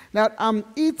 That I'm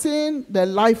eating the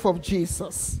life of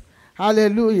Jesus.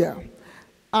 Hallelujah.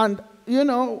 And you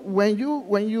know, when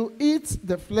you eat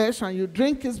the flesh and you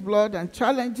drink his blood and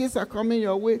challenges are coming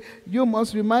your way, you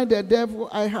must remind the devil,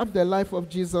 I have the life of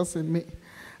Jesus in me.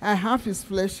 I have his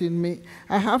flesh in me.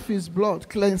 I have his blood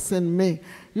cleansing me.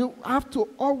 You have to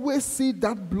always see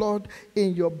that blood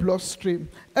in your bloodstream,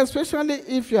 especially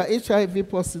if you are HIV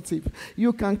positive.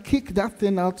 You can kick that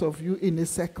thing out of you in a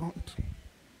second.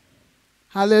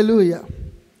 Hallelujah.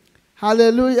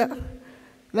 Hallelujah.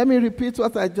 Let me repeat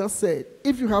what I just said.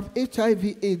 If you have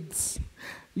HIV/AIDS,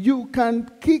 you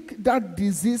can kick that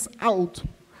disease out,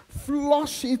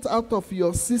 flush it out of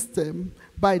your system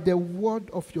by the word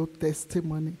of your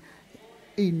testimony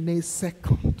in a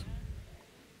second.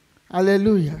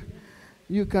 Hallelujah.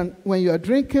 You can, when you are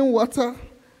drinking water,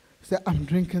 say, I'm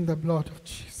drinking the blood of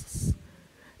Jesus.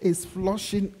 It's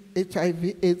flushing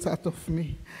HIV/AIDS out of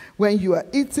me. When you are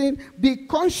eating, be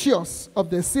conscious of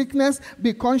the sickness,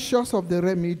 be conscious of the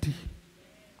remedy,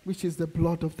 which is the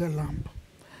blood of the Lamb.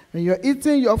 When you're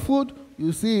eating your food,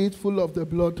 you see it full of the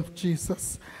blood of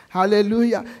Jesus.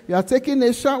 Hallelujah. You are taking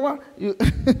a shower,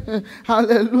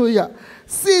 hallelujah.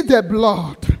 See the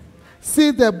blood.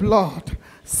 See the blood.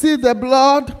 See the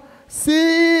blood.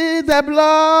 See the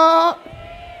blood.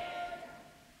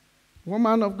 One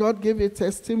man of God gave a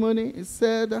testimony. He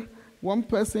said one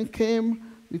person came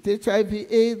with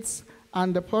HIV/AIDS,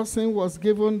 and the person was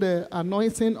given the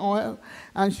anointing oil,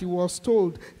 and she was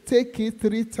told, take it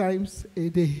 3 times a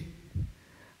day.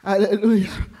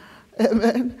 Hallelujah.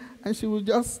 Amen. And she would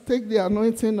just take the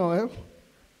anointing oil,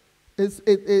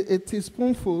 a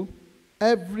teaspoonful,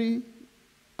 every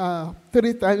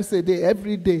 3 times a day,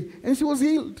 every day. And she was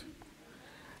healed.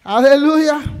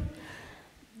 Hallelujah.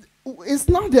 It's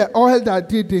not the oil that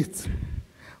did it.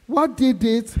 What did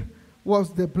it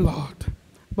was the blood.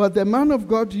 But the man of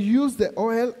God used the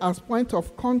oil as point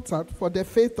of contact for the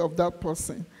faith of that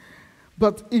person.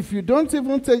 But if you don't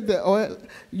even take the oil,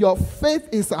 your faith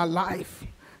is alive.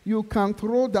 You can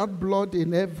throw that blood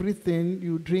in everything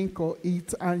you drink or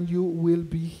eat, and you will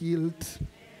be healed.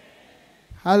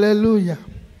 Hallelujah.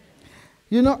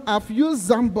 You know, I've used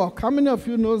Zambok. How many of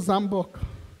you know Zambok?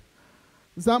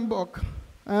 Zambok.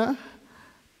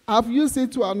 I've used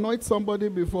it to anoint somebody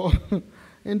before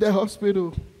in the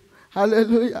hospital.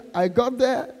 Hallelujah. I got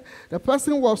there. The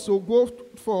person was to go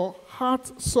for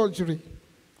heart surgery,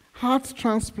 heart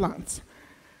transplant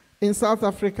in South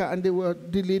Africa, and they were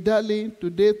dilly-dallying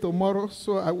today, tomorrow.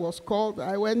 So I was called.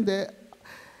 I went there.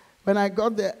 When I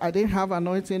got there, I didn't have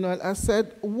anointing oil. I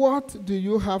said, what do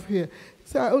you have here? He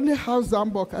said, I only have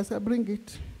Zambok. I said, bring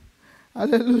it.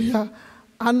 Hallelujah.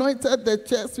 Anointed the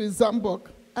chest with Zambok,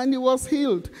 and he was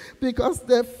healed, because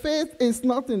the faith is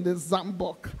not in the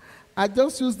Zambok. I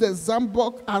just used the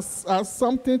Zambok as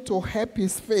something to help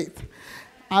his faith.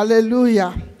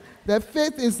 Hallelujah. The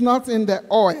faith is not in the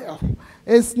oil.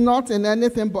 It's not in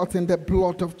anything but in the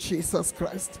blood of Jesus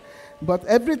Christ. But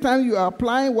every time you are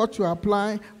applying what you are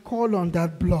applying, call on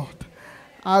that blood.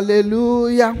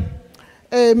 Hallelujah.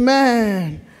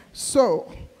 Amen.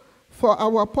 So, for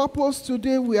our purpose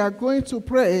today, we are going to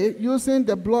pray using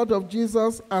the blood of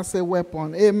Jesus as a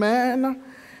weapon. Amen.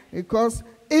 Because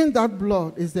in that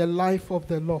blood is the life of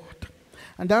the Lord.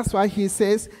 And that's why he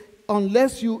says,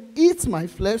 unless you eat my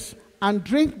flesh and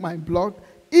drink my blood,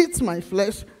 eat my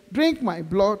flesh, drink my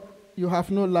blood, you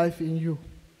have no life in you.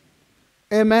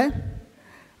 Amen?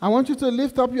 I want you to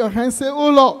lift up your hands and say, oh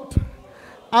Lord,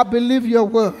 I believe your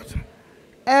word.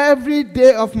 Every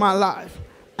day of my life,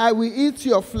 I will eat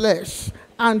your flesh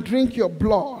and drink your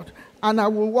blood, and I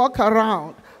will walk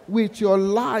around with your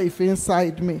life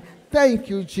inside me. Thank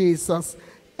you, Jesus.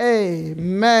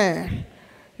 Amen.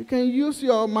 You can use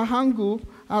your mahangu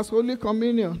as Holy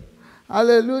Communion.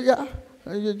 Hallelujah.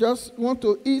 And you just want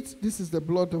to eat. This is the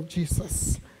blood of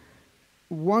Jesus.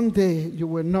 One day you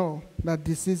will know that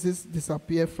diseases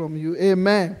disappear from you.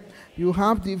 Amen. You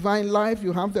have divine life.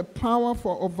 You have the power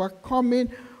for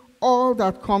overcoming all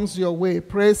that comes your way.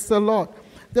 Praise the Lord.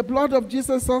 The blood of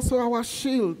Jesus is also our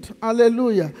shield.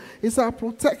 Hallelujah. It's our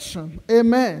protection.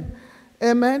 Amen.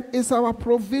 Amen. It's our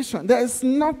provision. There is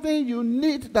nothing you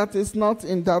need that is not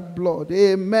in that blood.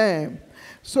 Amen.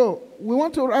 So we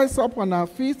want to rise up on our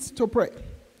feet to pray.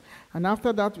 And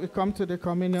after that, we come to the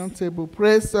communion table.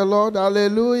 Praise the Lord.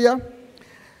 Hallelujah.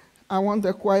 I want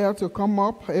the choir to come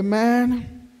up.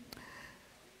 Amen.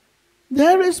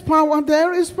 There is power,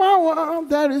 there is power,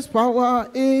 there is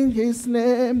power in his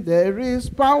name. There is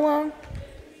power.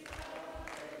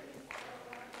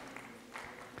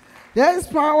 There is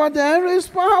power, there is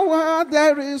power,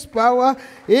 there is power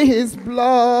in his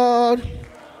blood.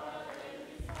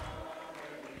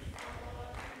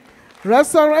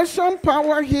 Resurrection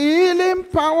power, healing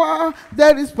power,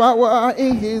 there is power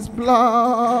in his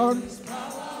blood.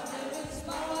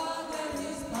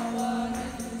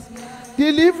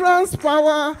 Deliverance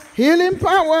power, healing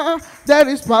power, there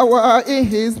is power in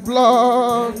his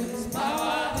blood.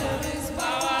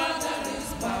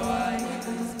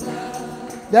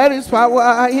 There is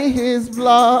power in his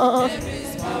blood.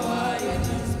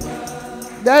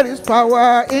 There is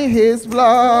power in his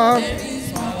blood.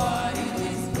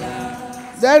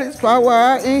 There is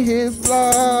power in his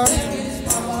blood.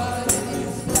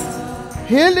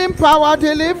 Healing power,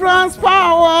 deliverance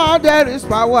power, there is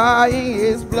power in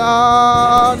his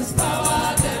blood.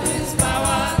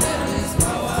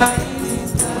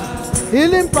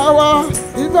 Healing power,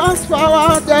 deliverance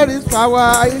power, there is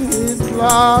power in his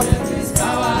blood.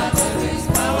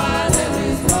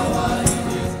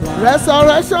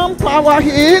 Resurrection power,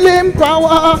 healing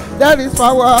power, there is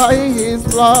power in his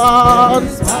blood.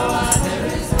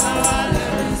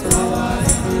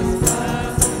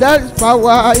 There is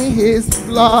power in his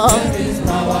blood.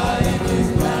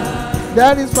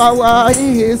 There is power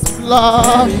in his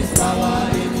blood.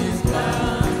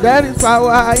 There is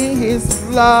power in his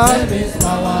blood.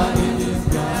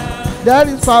 There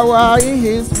is power in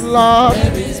his blood.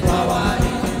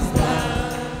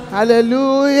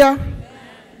 Hallelujah.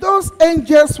 Those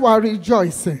angels were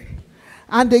rejoicing,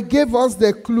 and they gave us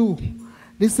the clue.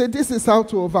 They said this is how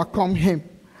to overcome him.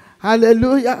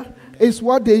 Hallelujah. It's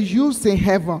what they used in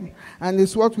heaven, and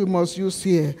it's what we must use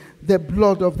here. The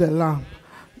blood of the Lamb,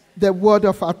 the word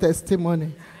of our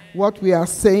testimony. What we are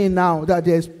saying now, that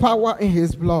there is power in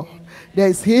his blood. There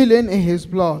is healing in his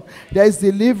blood. There is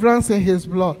deliverance in his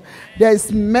blood. There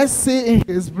is mercy in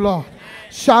his blood.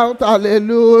 Shout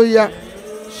hallelujah.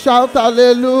 Shout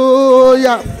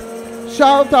hallelujah.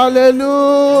 Shout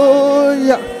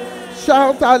hallelujah.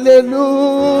 Shout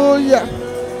hallelujah.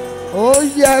 Oh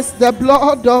yes, the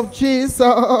blood of Jesus.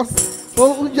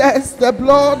 Oh yes, the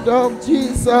blood of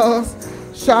Jesus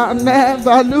shall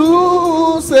never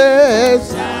lose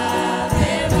its.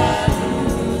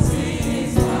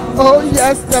 Oh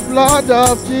yes, the blood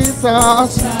of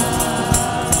Jesus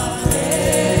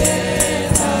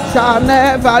shall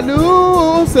never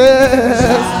lose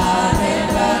its.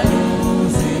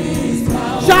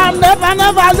 Shall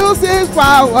never lose its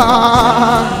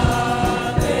power.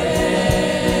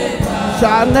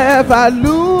 Shall never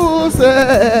lose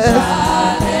it.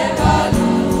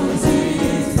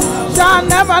 Shall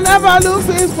never lose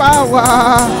his power.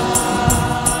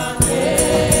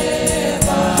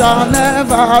 Shall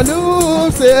never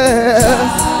lose it.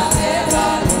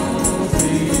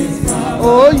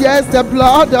 Oh yes, the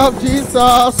blood of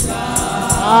Jesus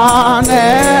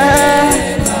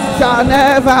shall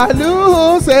never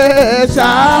lose it.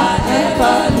 Shall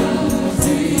never lose.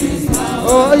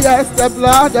 Oh yes, the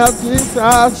blood of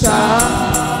Jesus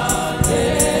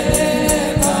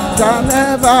shall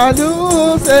never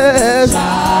lose it.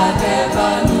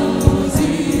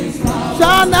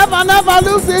 Shall never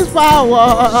lose his power.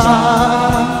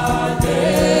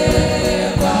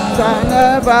 Shall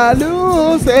never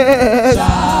lose it.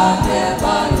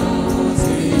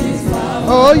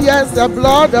 Oh yes, the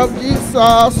blood of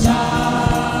Jesus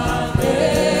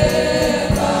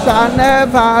shall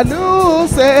never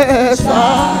lose it.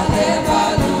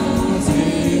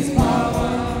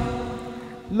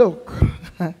 Look,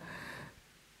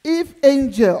 if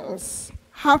angels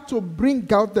had to bring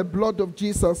out the blood of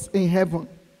Jesus in heaven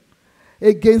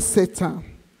against Satan,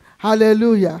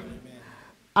 hallelujah, amen.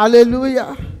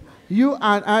 Hallelujah, you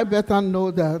and I better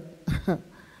know that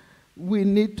we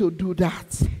need to do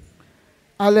that.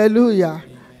 Hallelujah.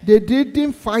 Amen. They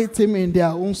didn't fight him in their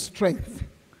own strength.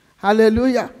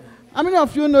 Hallelujah. How many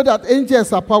of you know that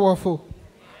angels are powerful?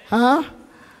 Huh?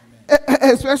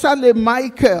 Especially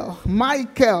Michael.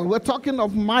 Michael, we're talking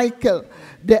of Michael,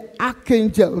 the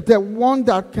archangel, the one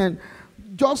that can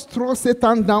just throw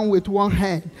Satan down with one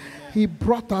hand. He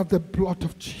brought out the blood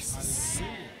of Jesus.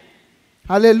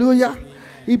 Hallelujah.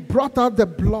 He brought out the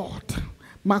blood.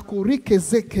 Makurike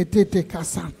zekete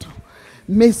kasanto.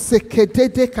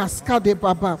 Mesekete kaskade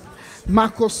baba.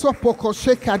 Makosopo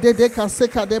kosheka de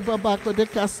kaseka de baba de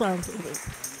kasanto.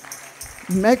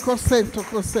 Mekosento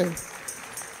kose.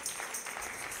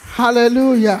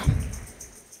 Hallelujah.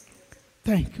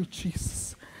 Thank you,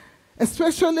 Jesus.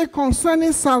 Especially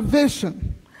concerning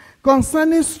salvation,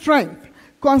 concerning strength,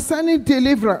 concerning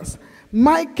deliverance.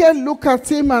 Michael looked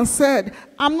at him and said,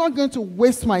 I'm not going to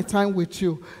waste my time with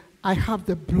you. I have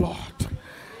the blood.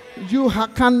 You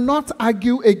cannot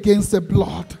argue against the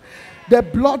blood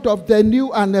of the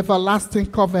new and everlasting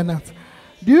covenant.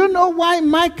 Do you know why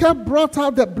Michael brought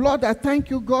out the blood? I thank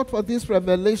you, God, for this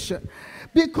revelation.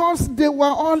 Because they were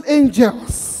all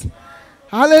angels.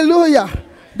 Hallelujah.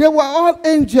 They were all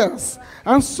angels.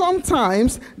 And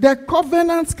sometimes the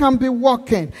covenants can be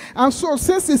working. And so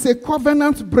since he's a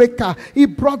covenant breaker, he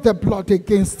brought the blood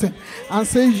against him. And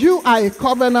said, you are a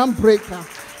covenant breaker.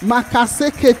 They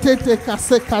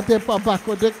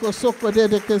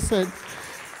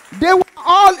were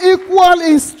all equal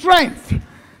in strength.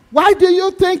 Why do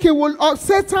you think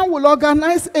Satan will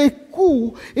organize a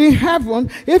coup in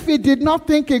heaven if he did not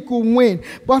think he could win?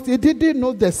 But he didn't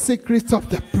know the secrets of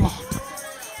the blood.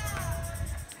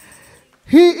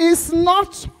 He is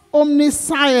not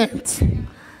omniscient.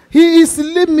 He is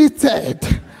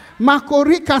limited.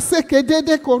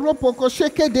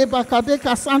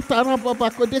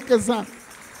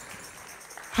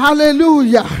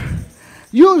 Hallelujah.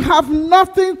 You have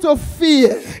nothing to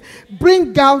fear.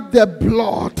 Bring out the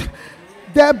blood.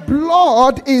 The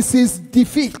blood is his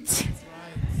defeat.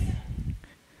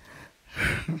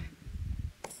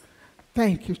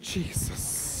 Thank you,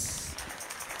 Jesus.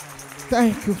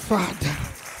 Thank you, Father.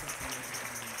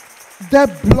 The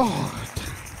blood.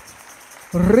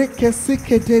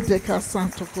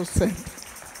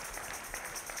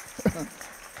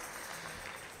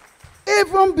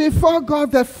 Even before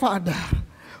God the Father,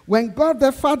 when God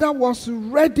the Father was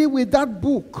ready with that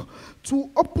book to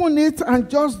open it and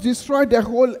just destroy the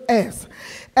whole earth,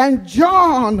 and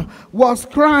John was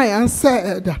crying and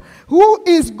said, who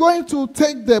is going to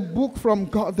take the book from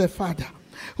God the Father?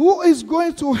 Who is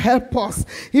going to help us?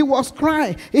 He was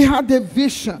crying. He had a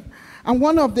vision. And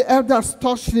one of the elders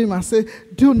touched him and said,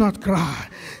 do not cry.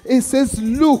 He says,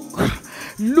 look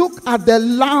at the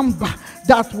lamb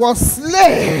that was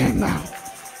slain.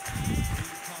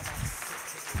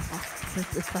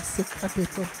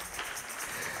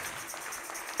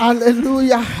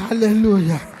 Hallelujah,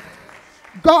 hallelujah.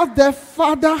 God the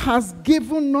Father has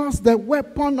given us the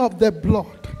weapon of the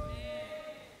blood,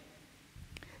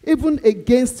 even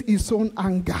against his own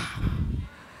anger.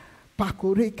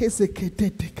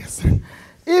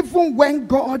 Even when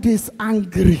God is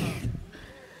angry,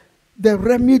 the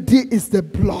remedy is the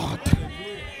blood.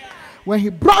 When he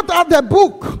brought out the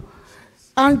book,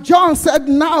 and John said,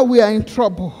 now we are in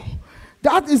trouble.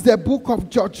 That is the book of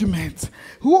judgment.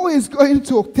 Who is going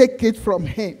to take it from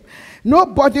him?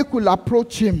 Nobody could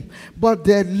approach him. But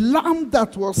the lamb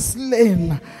that was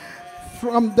slain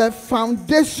from the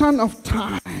foundation of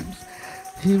times,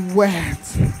 he went.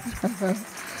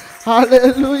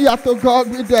 Hallelujah, to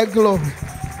God be the glory.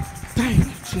 Thank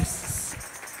you, Jesus.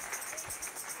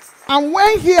 And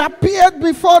when he appeared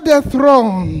before the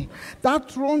throne,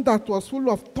 that throne that was full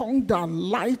of thunder,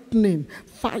 lightning,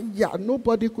 fire,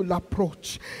 nobody could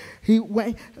approach.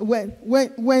 When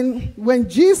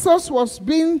Jesus was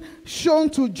being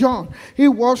shown to John, he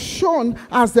was shown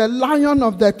as the Lion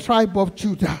of the tribe of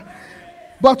Judah.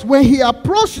 But when he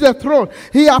approached the throne,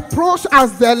 he approached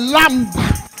as the Lamb.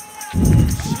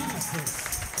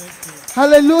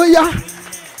 Hallelujah.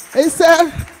 He said,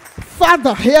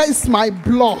 Father, here is my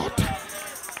blood.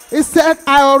 He said,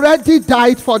 I already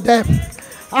died for them.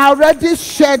 I already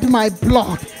shed my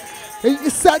blood. He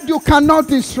said, you cannot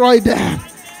destroy them.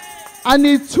 And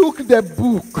he took the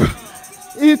book.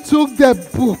 He took the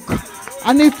book.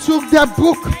 And he took the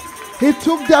book. He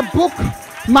took the book.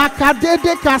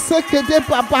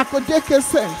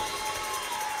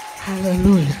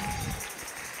 Hallelujah.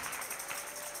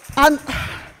 And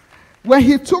when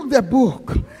he took the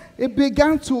book, he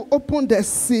began to open the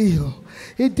seal.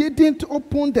 He didn't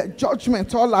open the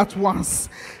judgment all at once.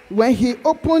 When he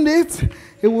opened it,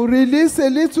 he will release a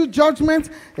little judgment,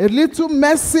 a little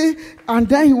mercy, and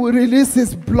then he will release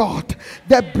his blood,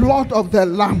 the blood of the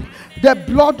Lamb, the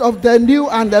blood of the new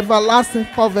and everlasting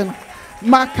covenant.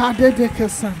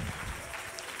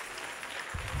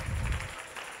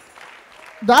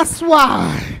 That's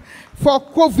why for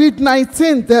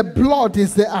COVID-19, the blood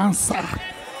is the answer.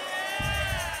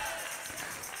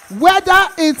 Whether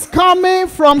it's coming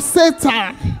from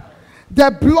Satan, the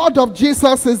blood of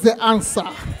Jesus is the answer.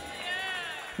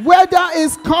 Whether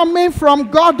it's coming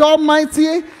from God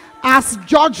Almighty as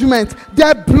judgment,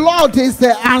 the blood is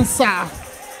the answer.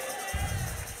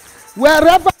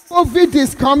 Wherever COVID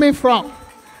is coming from,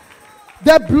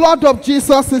 the blood of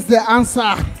Jesus is the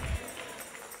answer.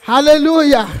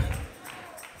 Hallelujah.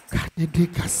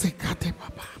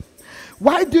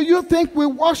 Why do you think we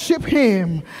worship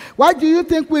him? Why do you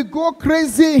think we go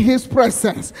crazy in his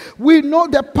presence? We know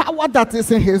the power that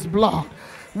is in his blood.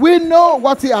 We know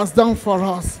what he has done for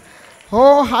us.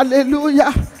 Oh,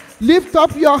 hallelujah. Lift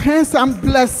up your hands and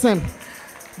bless him.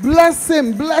 Bless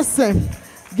him, bless him.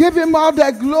 Give him all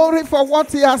the glory for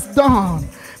what he has done.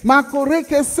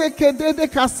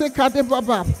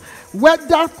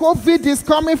 Whether COVID is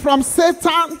coming from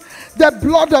Satan, the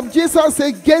blood of Jesus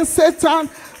against Satan,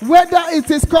 whether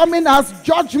it is coming as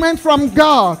judgment from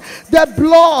God, the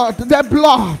blood.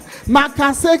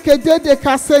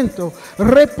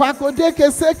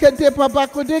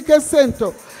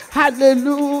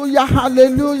 Hallelujah,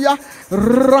 hallelujah.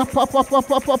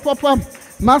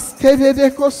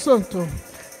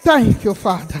 Thank you,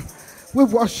 Father. We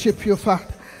worship you,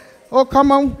 Father. Oh,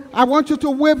 come on. I want you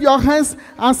to wave your hands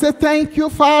and say, thank you,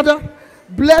 Father.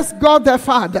 Bless God the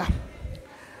Father.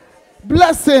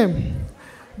 Bless him.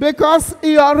 Because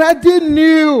he already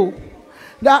knew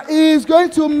that he is going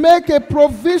to make a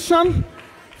provision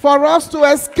for us to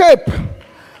escape.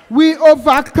 We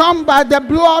overcome by the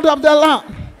blood of the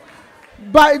Lamb,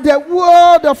 by the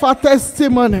word of our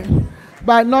testimony,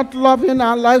 by not loving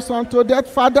our lives unto death.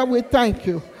 Father, we thank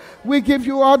you. We give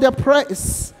you all the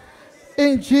praise.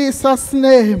 In Jesus'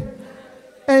 name,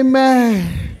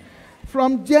 amen.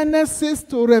 From Genesis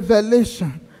to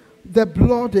Revelation, the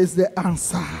blood is the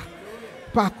answer.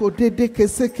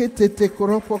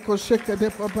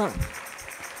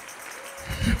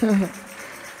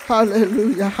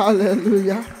 Hallelujah,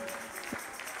 hallelujah.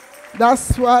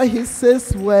 That's why he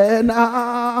says, when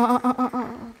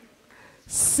I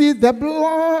see the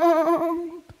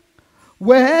blood,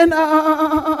 when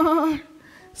I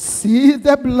see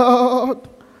the blood,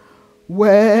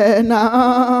 when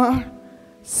I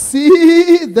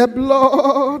see the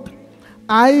blood,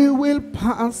 I will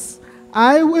pass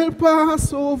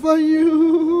over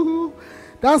you.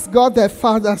 That's God the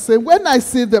Father saying, when I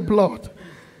see the blood,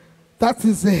 that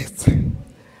is it.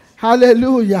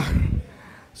 Hallelujah.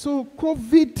 So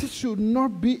COVID should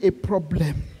not be a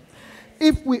problem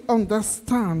if we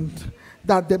understand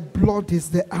that the blood is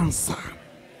the answer.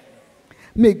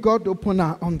 May God open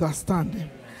our understanding.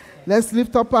 Let's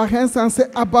lift up our hands and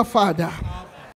say, Abba, Father.